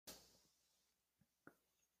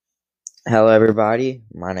Hello, everybody.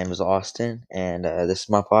 My name is Austin, and this is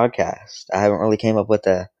my podcast. I haven't really came up with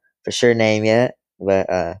a for sure name yet, but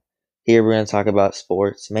here we're going to talk about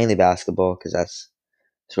sports, mainly basketball, because that's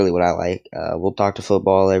really what I like. We'll talk to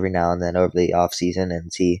football every now and then over the off season,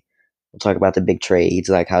 and see. We'll talk about the big trades,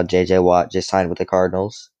 like how J.J. Watt just signed with the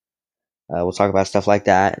Cardinals. We'll talk about stuff like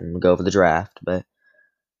that and go over the draft. But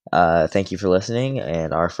thank you for listening,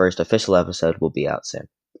 and our first official episode will be out soon.